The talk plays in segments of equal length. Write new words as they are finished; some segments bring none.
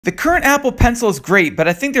The current Apple Pencil is great, but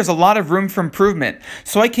I think there's a lot of room for improvement,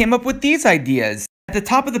 so I came up with these ideas. At the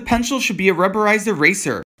top of the pencil should be a rubberized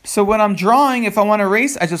eraser. So when I'm drawing, if I want to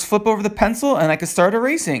erase, I just flip over the pencil and I can start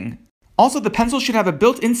erasing. Also, the pencil should have a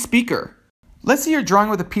built-in speaker. Let's say you're drawing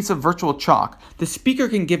with a piece of virtual chalk. The speaker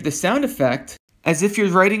can give the sound effect as if you're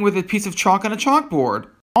writing with a piece of chalk on a chalkboard.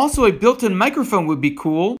 Also, a built-in microphone would be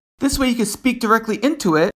cool. This way you can speak directly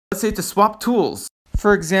into it. Let's say to swap tools.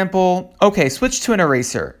 For example, okay, switch to an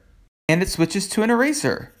eraser. And it switches to an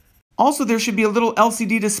eraser. Also, there should be a little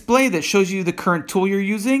LCD display that shows you the current tool you're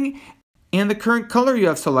using and the current color you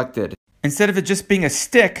have selected. Instead of it just being a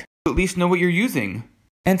stick, you at least know what you're using.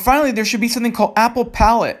 And finally, there should be something called Apple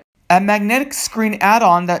Palette, a magnetic screen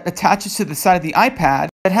add-on that attaches to the side of the iPad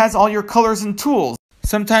that has all your colors and tools.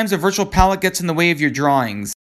 Sometimes a virtual palette gets in the way of your drawings.